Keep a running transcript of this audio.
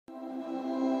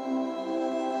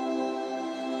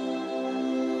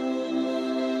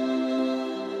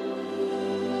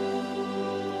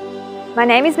My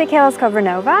name is Michaela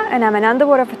Skovranova and I'm an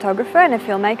underwater photographer and a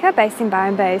filmmaker based in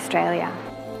Byron Bay, Australia.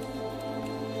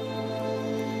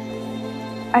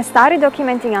 I started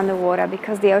documenting underwater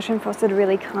because the ocean fostered a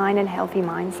really kind and healthy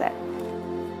mindset.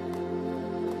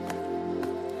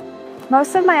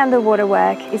 Most of my underwater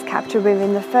work is captured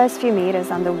within the first few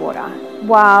meters underwater,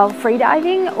 while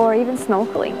freediving or even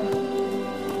snorkeling.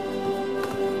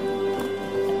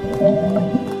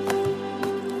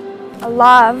 I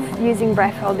love using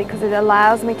breath hold because it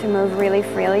allows me to move really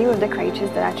freely with the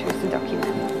creatures that I choose to document.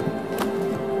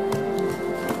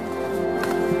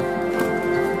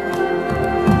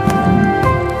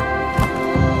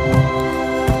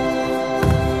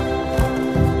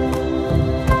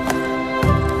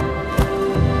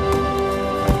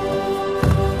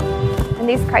 And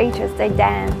these creatures, they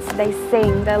dance, they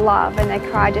sing, they love, and they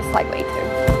cry just like we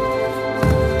do.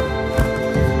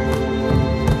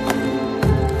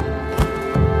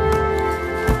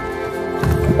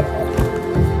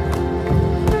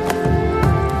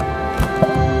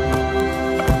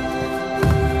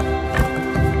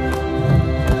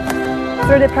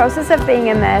 Through the process of being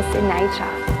immersed in nature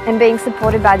and being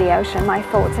supported by the ocean, my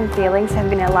thoughts and feelings have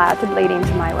been allowed to bleed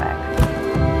into my work.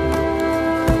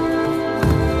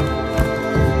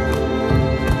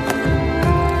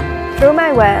 Through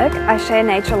my work, I share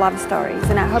nature love stories,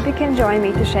 and I hope you can join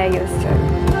me to share yours too.